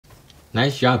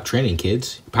Nice job training,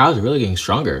 kids. Your powers are really getting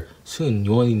stronger. Soon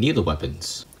you only need the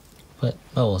weapons. But,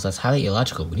 Bubbles, that's highly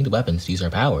illogical. We need the weapons to use our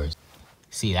powers.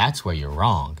 See, that's where you're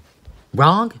wrong.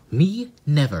 Wrong? Me?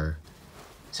 Never.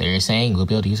 So you're saying we'll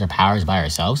be able to use our powers by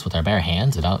ourselves with our bare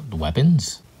hands without the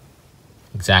weapons?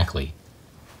 Exactly.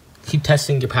 Keep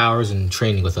testing your powers and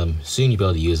training with them. Soon you'll be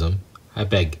able to use them. I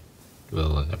beg.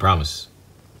 Well, I promise.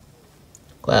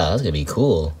 Wow, that's gonna be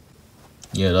cool.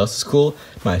 You know what else is cool?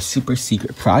 My super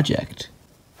secret project.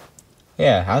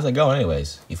 Yeah, how's it going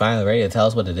anyways? You finally ready to tell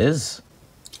us what it is?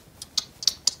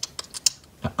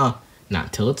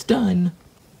 Not till it's done.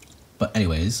 But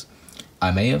anyways,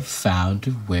 I may have found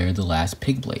where the last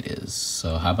pig blade is.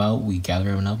 So how about we gather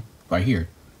everyone up right here.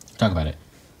 Talk about it.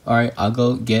 Alright, I'll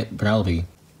go get Penelope.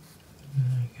 There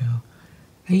we go.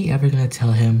 Are you ever gonna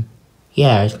tell him?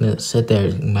 Yeah, I was gonna sit there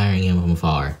admiring him from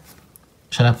afar.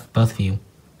 Shut up, both of you.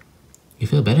 You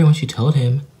feel better once you told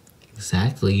him.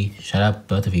 Exactly. Shut up,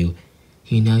 both of you.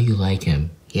 You know you like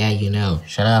him. Yeah, you know.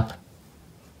 Shut up.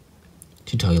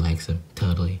 She totally likes him.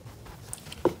 Totally.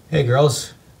 Hey,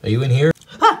 girls. Are you in here?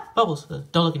 Ah! Bubbles!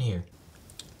 Don't look in here.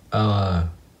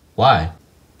 Why?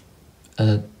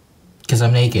 'Cause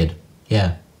I'm naked.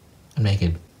 Yeah, I'm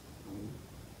naked.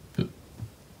 But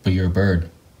you're a bird.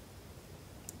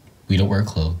 We don't wear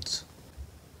clothes.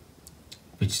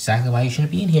 Which is exactly why you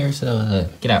shouldn't be in here, so,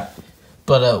 get out.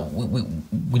 But,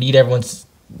 we need everyone's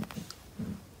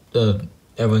to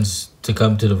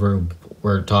come to the room.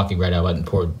 We're talking right now about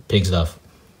important pig stuff.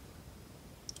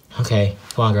 Okay,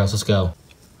 come on, girls, let's go.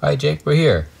 Alright, Jake, we're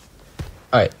here.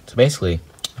 Alright, so basically,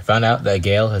 I found out that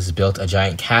Gale has built a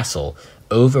giant castle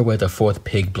over where the fourth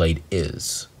pig blade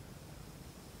is.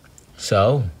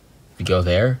 So, if you go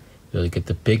there, you'll get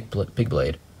the pig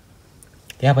blade.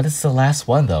 Yeah, but this is the last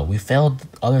one, though. We failed the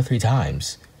other 3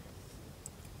 times.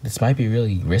 This might be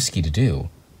really risky to do.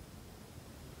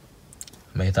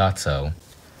 I may have thought so.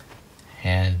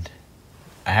 And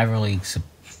I haven't really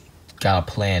got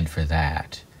a plan for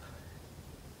that.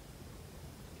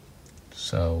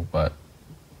 So, but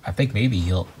I think maybe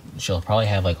she'll probably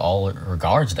have like all her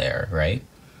guards there, right?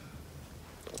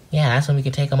 Yeah, that's when we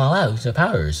can take them all out with the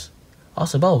powers.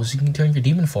 Also, Bubbles, you can turn your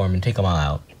demon form and take them all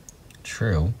out.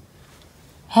 True.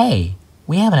 Hey,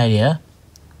 we have an idea.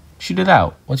 Shoot it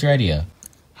out. What's your idea?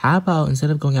 How about instead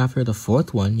of going after the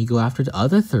fourth one, you go after the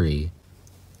other 3?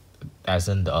 As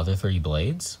in the other 3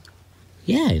 blades?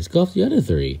 Yeah, just go after the other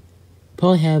 3.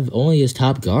 Probably have only his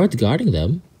top guards guarding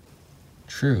them.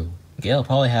 True. Gale will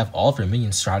probably have all of her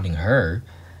minions surrounding her,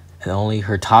 and only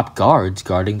her top guards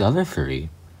guarding the other 3.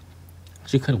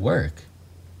 She could work.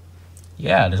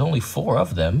 Yeah, there's only 4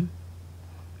 of them.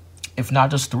 If not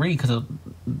just 3, because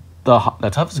the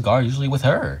toughest guard is usually with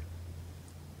her.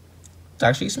 It's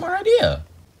actually a smart idea.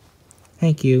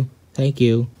 Thank you. Thank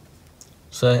you.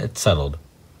 So it's settled.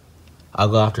 I'll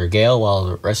go after Gale while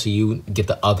the rest of you get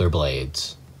the other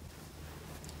blades.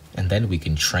 And then we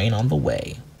can train on the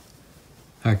way.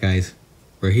 Alright guys,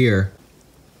 we're here.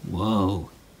 Whoa.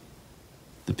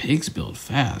 The pigs build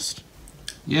fast.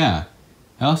 Yeah.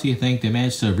 How else do you think they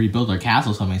managed to rebuild their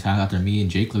castle so many times after me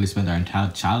and Jake literally spent our entire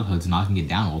childhoods knocking it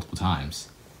down multiple times?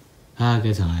 Ah,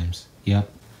 good times. Yep.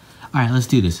 Alright, let's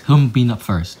do this. Who'll beat up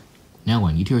first? No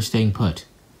one. You 2 are staying put.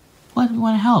 What? We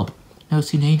want to help. No, it's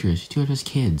too dangerous. You 2 are just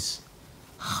kids.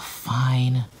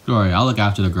 Fine. Don't worry, I'll look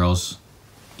after the girls.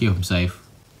 Keep them safe.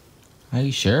 Are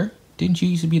you sure? Didn't you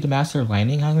used to be the master of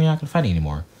lightning? How come you're not going to fight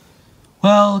anymore?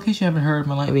 Well, in case you haven't heard,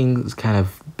 my lightning's kind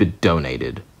of been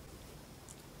donated.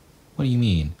 What do you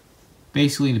mean?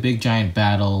 Basically, in a big giant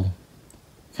battle,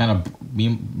 kind of, me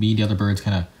and the other birds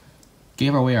kind of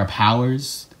gave away our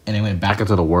powers, and they went back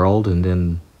into the world, and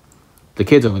then the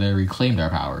kids over there reclaimed our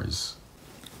powers.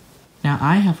 Now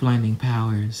I have lightning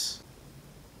powers.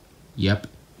 Yep.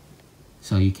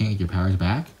 So you can't get your powers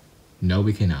back? No,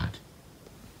 we cannot.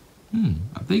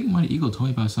 I think my eagle told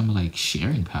me about something like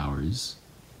sharing powers.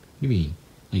 What do you mean?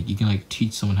 Like you can like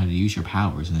teach someone how to use your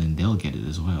powers and then they'll get it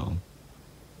as well.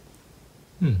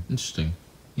 Interesting.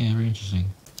 Yeah, very interesting.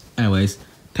 Anyways,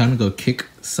 time to go kick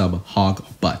some hog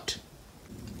butt.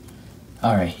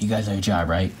 Alright, you guys know your job,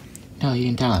 right? No, you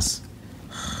didn't tell us.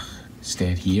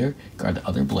 Stand here, guard the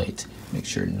other blades. Make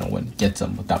sure no one gets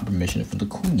them without permission from the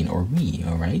queen or me,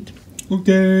 alright?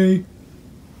 Okay.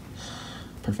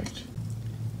 Perfect.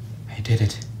 I did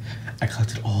it. I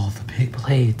collected all the pig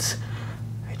blades.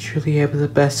 I truly am the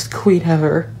best queen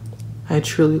ever. I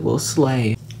truly will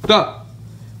slay. Stop!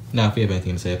 Now, if you have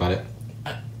anything to say about it.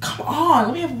 Come on,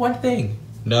 let me have one thing.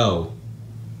 No.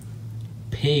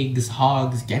 Pigs,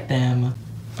 hogs, get them.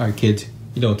 Alright, kids,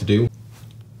 you know what to do.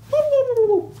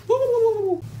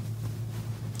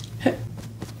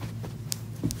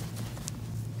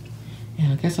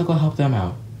 guess I'll go help them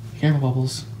out. Careful,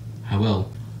 Bubbles. I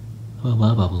will. Well,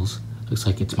 Bubbles. Looks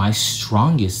like it's my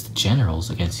strongest generals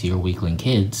against your weakling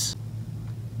kids.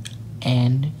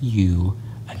 And you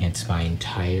against my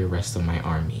entire rest of my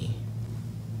army.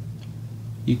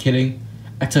 You kidding?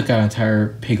 I took out an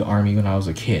entire pig army when I was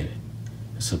a kid.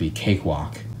 This will be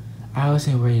cakewalk. I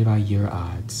wasn't worried about your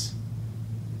odds.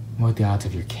 More the odds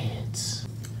of your kids.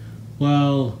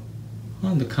 Well,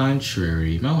 on the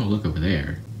contrary, you might want to look over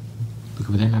there. Look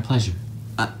over there, my pleasure.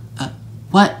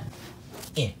 What?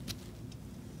 Yeah.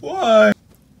 Why?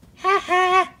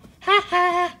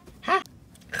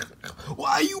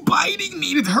 Why are you biting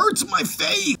me? It hurts my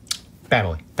face.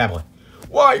 Bad boy.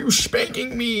 Why are you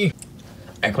spanking me?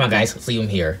 Alright, come on guys, let's leave him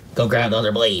here. Go grab the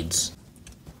other blades.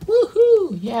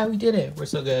 Woohoo! Yeah, we did it. We're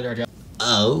so good at our job.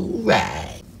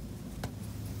 Alright.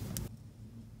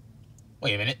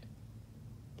 Wait a minute.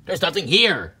 There's nothing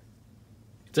here.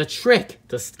 It's a trick.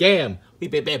 It's a scam.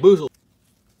 We've been bamboozled.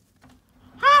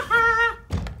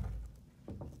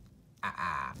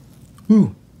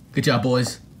 Whew. Good job,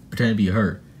 boys. Pretend to be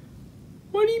hurt.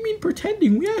 What do you mean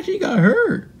pretending? We actually got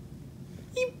hurt.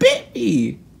 He bit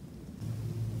me.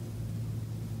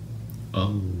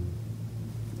 Oh.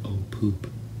 Oh, poop.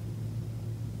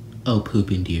 Oh,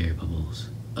 poop in dear, Bubbles.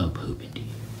 Oh, poop in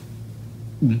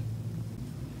dear.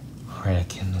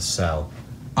 Alright, in the cell.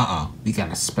 We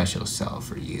got a special cell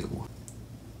for you.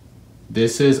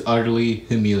 This is utterly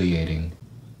humiliating.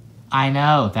 I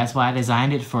know, that's why I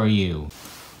designed it for you.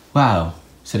 Wow,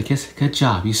 Sidicus, good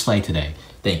job, you slayed today.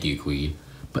 Thank you, Queen.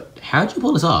 But how'd you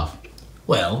pull this off?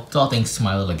 Well, it's all thanks to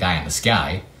my little guy in the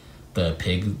sky. The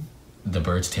pig the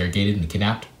birds interrogated and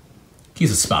kidnapped.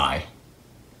 He's a spy.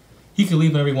 He could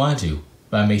leave whenever he wanted to,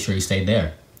 but I made sure he stayed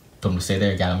there. Told him to stay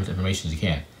there, got as much information as he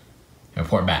can. And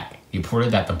report back. He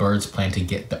reported that the birds planned to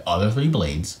get the other 3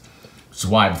 blades, which is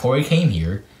why before we came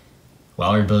here,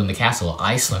 while we were building the castle,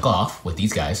 I snuck off with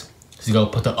these guys to go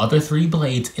put the other 3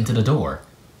 blades into the door.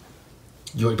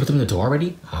 You already put them in the door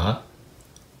already? Huh?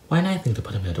 Why didn't I think to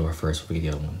put them in the door first before we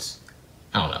get the other ones?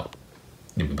 I don't know.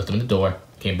 We put them in the door,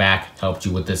 came back, helped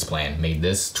you with this plan, made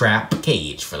this trap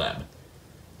cage for them.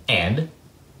 And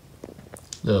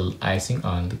the icing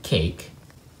on the cake,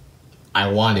 I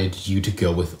wanted you to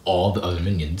go with all the other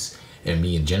minions and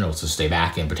me in general to stay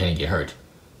back and pretend to get hurt.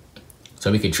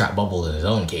 So we could trap Bubble in his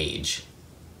own cage.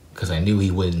 Because I knew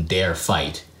he wouldn't dare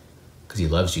fight because he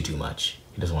loves you too much.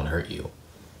 He doesn't want to hurt you.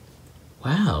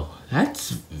 Wow,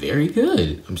 that's very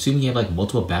good. I'm assuming you have like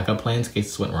multiple backup plans in case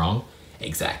this went wrong?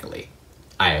 Exactly.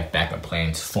 I have backup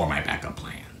plans for my backup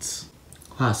plans.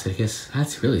 Wow, Sidicus,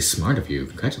 that's really smart of you.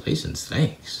 Congratulations,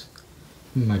 thanks.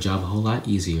 Made my job a whole lot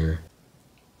easier.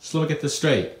 So let me get this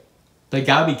straight. That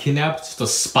guy we kidnapped just a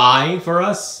spy for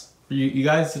us? You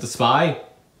guys just a spy?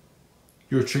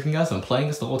 You were tricking us and playing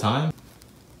us the whole time?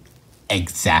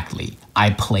 Exactly. I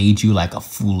played you like a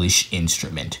foolish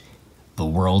instrument. The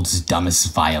world's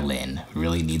dumbest violin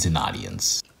really needs an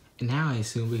audience. And now I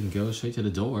assume we can go straight to the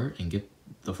door and get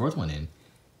the 4th one in.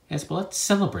 Yes, but let's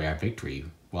celebrate our victory.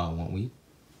 Well, won't we?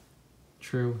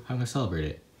 True, how am I gonna celebrate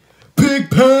it?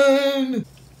 Pigpen!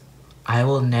 I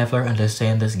will never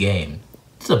understand this game.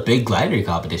 It's a big glider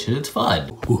competition, it's fun.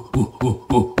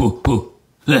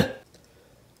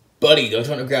 Buddy, don't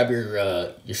you want to grab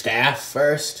your staff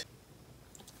first?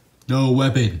 No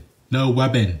weapon. No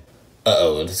weapon.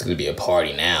 Uh-oh, this is gonna be a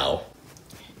party now.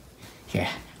 Here,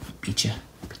 I'll beat you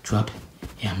up.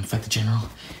 Yeah, I'm gonna fight the general.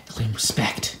 Claim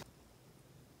respect.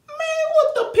 Man,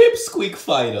 what the pipsqueak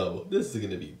fight-o? This is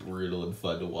gonna be brutal and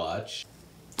fun to watch.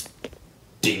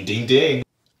 Ding, ding, ding.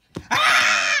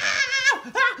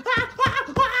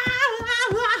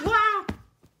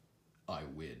 I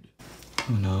win.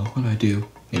 Oh no, what do I do?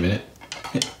 Wait a minute.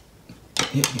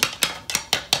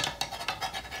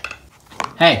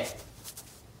 Hey!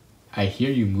 I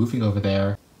hear you moving over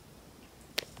there.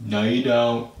 No, you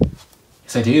don't.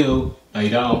 Yes, I do. No, you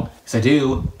don't. Yes, I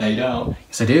do. No, you don't.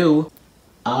 Yes, I do.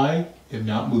 I am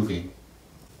not moving.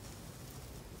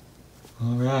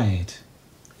 Alright.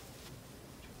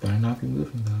 Better not be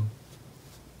moving, though.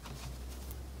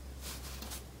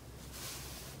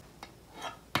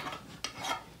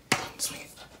 Swing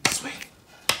it. Swing.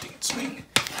 Take it. Swing.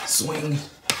 Swing.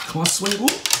 Come on, swing.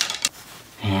 Whoop.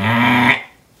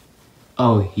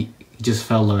 Oh, he just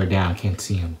fell lower down. Can't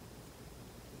see him.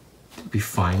 It'll be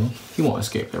fine. He won't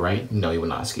escape there, right? No, he will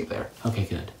not escape there. Okay,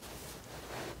 good.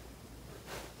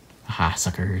 Aha,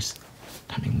 suckers.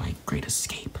 Timing my great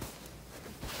escape.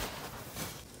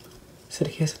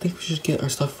 Sidicus, I think we should get our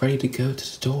stuff ready to go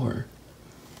to the door.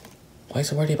 Why are you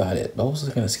so worried about it? Bubbles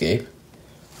isn't gonna escape.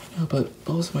 I know, but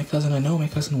Bubbles is my cousin. I know my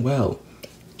cousin well.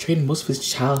 Traded most of his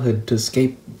childhood to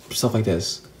escape stuff like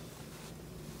this.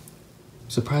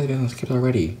 Surprised he hasn't escaped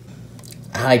already.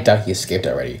 I doubt he escaped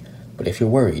already, but if you're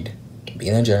worried, me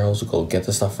and the generals will go get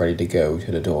the stuff ready to go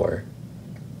to the door.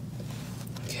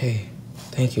 Okay,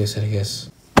 thank you, Aciticus.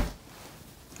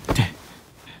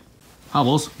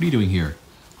 Hobbles, what are you doing here?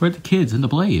 Where are the kids and the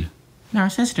blade? And our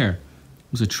sister.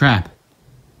 It was a trap.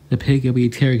 The pig will be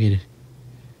interrogated.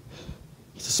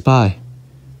 He's a spy.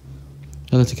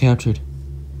 Others are captured.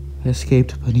 I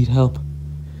escaped, but I need help.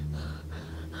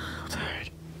 I'm tired.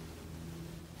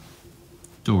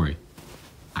 Don't worry.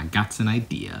 I got an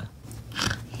idea.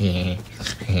 Yeah.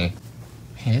 Hey,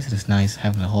 this is nice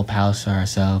having the whole palace to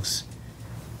ourselves.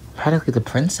 Practically the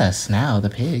princess now, the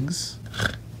pigs.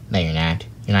 No, you're not.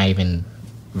 You're not even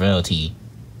royalty.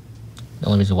 The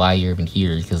only reason why you're even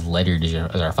here is because Leonard is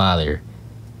our father.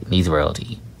 He's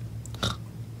royalty.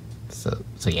 So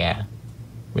yeah.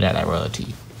 We're not that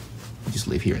royalty. We just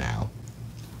live here now.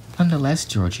 Nonetheless,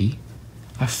 Georgie,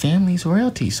 our family's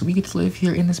royalty, so we get to live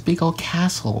here in this big old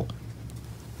castle.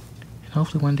 And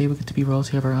hopefully one day we get to be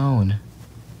royalty of our own.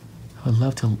 I would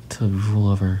love to rule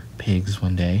over pigs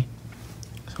one day.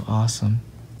 So awesome.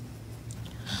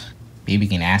 Maybe you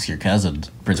can ask your cousin,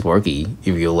 Prince Porky,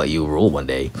 if he'll let you rule one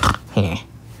day.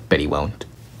 Bet he won't.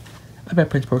 I bet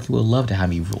Prince Porky will love to have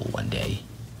me rule one day.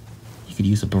 You could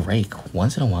use a break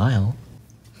once in a while.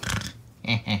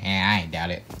 I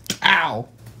doubt it. Ow!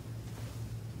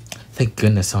 Thank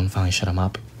goodness someone finally shut him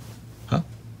up. Huh?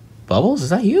 Bubbles, is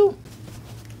that you?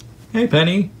 Hey,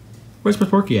 Penny. Where's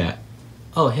Prince Porky at?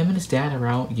 Oh, him and his dad are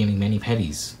out getting many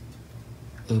petties.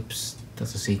 Oops,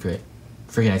 that's a secret.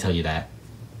 Forget I tell you that.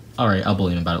 Alright, I'll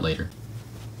bully him about it later.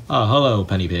 Oh, hello,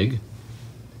 Penny Pig.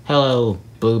 Hello,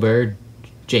 Bluebird.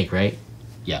 Jake, right?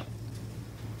 Yeah.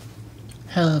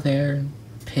 Hello there,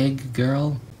 pig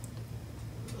girl.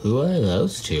 Who are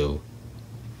those two?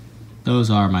 Those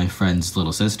are my friend's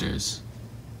little sisters.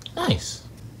 Nice.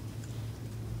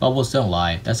 Bubbles, don't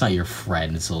lie. That's not your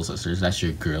friend's little sisters. That's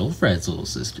your girlfriend's little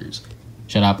sisters.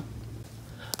 Shut up.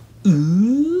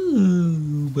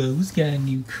 Ooh, Bubbles got a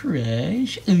new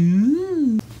crush.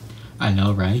 Ooh. I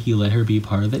know, right? You let her be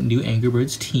part of that new Angry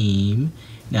Birds team.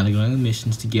 Now they're going on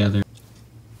missions together.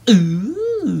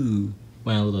 Ooh.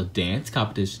 Went on a little dance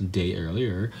competition day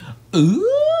earlier.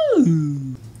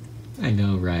 Ooh. I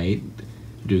know, right?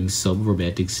 Doing some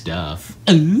romantic stuff.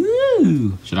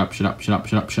 Ooh. Shut up, shut up, shut up,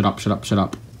 shut up, shut up, shut up, shut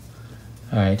up.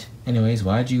 Alright, anyways,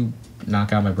 why'd you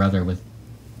knock out my brother with...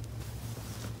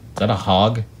 Is that a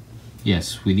hog?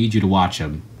 Yes, we need you to watch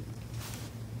him.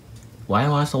 Why do I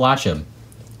want us to watch him?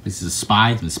 This is a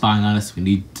spy. He's been spying on us. We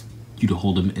need you to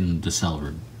hold him in the cell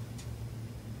room.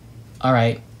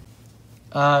 Alright.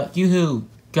 Yoo-hoo,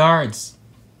 guards.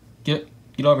 Get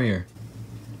over here.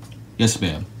 Yes,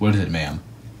 ma'am. What is it, ma'am?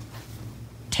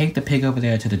 Take the pig over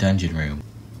there to the dungeon room.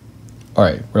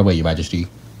 Alright, right away, your majesty.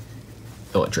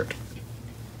 Oh, it tripped.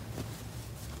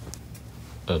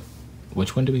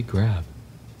 Which one do we grab?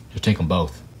 Just take them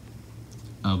both.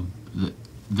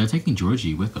 They're taking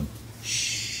Georgie with them.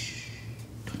 Shh.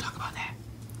 Don't talk about that.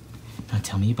 Now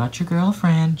tell me about your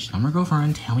girlfriend. I'm her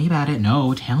girlfriend. Tell me about it.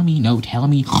 No, tell me. No, tell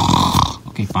me.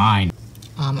 Okay, fine.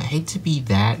 I hate to be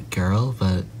that girl,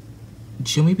 but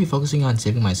shouldn't we be focusing on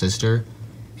saving my sister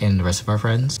and the rest of our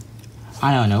friends?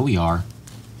 I don't know, we are.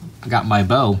 I got my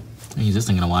bow. I haven't used this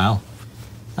thing in a while.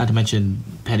 Not to mention,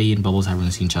 Petty and Bubbles haven't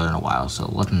seen each other in a while, so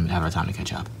let them have our time to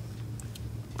catch up.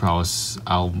 Promise,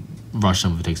 I'll rush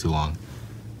them if it takes too long.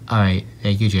 Alright,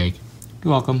 thank you, Jake.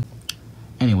 You're welcome.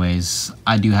 Anyways,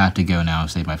 I do have to go now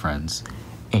and save my friends.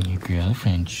 And your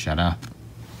girlfriend. Shut up.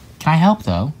 Can I help,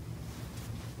 though?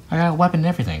 I got a weapon and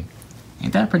everything.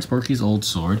 Ain't that Prince Porky's old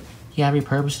sword? Yeah, I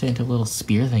repurposed it into a little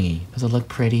spear thingy. Does it look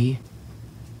pretty?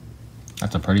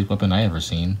 That's the prettiest weapon I ever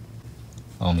seen.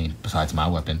 Well, I mean, besides my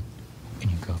weapon. And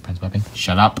your girlfriend's weapon?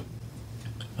 Shut up.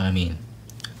 I mean,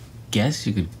 guess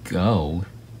you could go.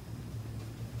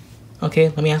 Okay,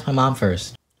 let me ask my mom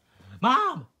first.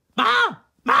 Mom! Mom!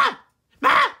 Mom!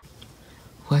 Mom!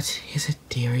 What is it,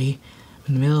 dearie? I'm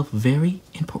in the middle of a very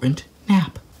important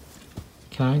nap.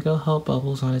 Can I go help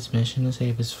Bubbles on his mission to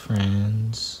save his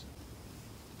friends?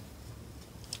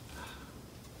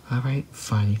 Alright,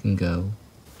 fine, you can go.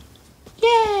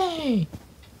 Yay!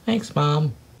 Thanks,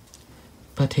 Mom.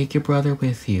 But take your brother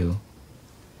with you.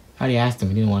 I already asked him,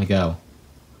 he didn't want to go.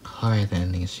 Alright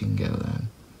then, I guess you can go then.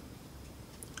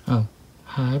 Oh,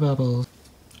 hi Bubbles.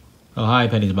 Oh, hi,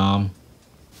 Penny's mom.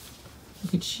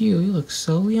 Look at you, you look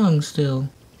so young still.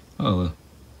 Oh,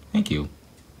 thank you.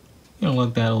 You don't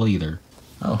look that old either.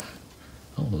 Oh,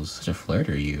 such a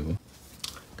flirter, you.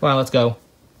 Come on, let's go.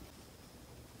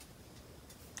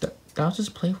 That was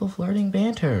just playful flirting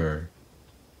banter.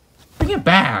 Bring it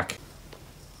back!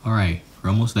 Alright, we're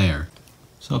almost there.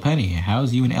 So, Penny,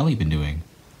 how's you and Ellie been doing?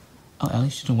 Oh,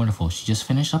 Ellie's doing wonderful. She just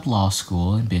finished up law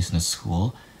school and business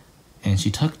school. And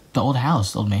she took the old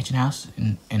house, the old mansion house,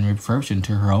 and refurbished it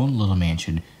into her own little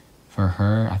mansion. For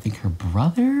her, I think her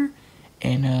brother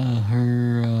and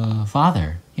her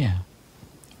father. Yeah.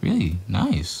 Really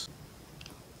nice.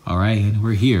 Alright,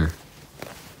 we're here.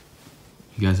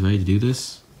 You guys ready to do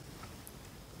this?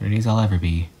 Ready as I'll ever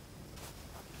be.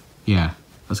 Yeah,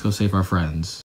 let's go save our friends.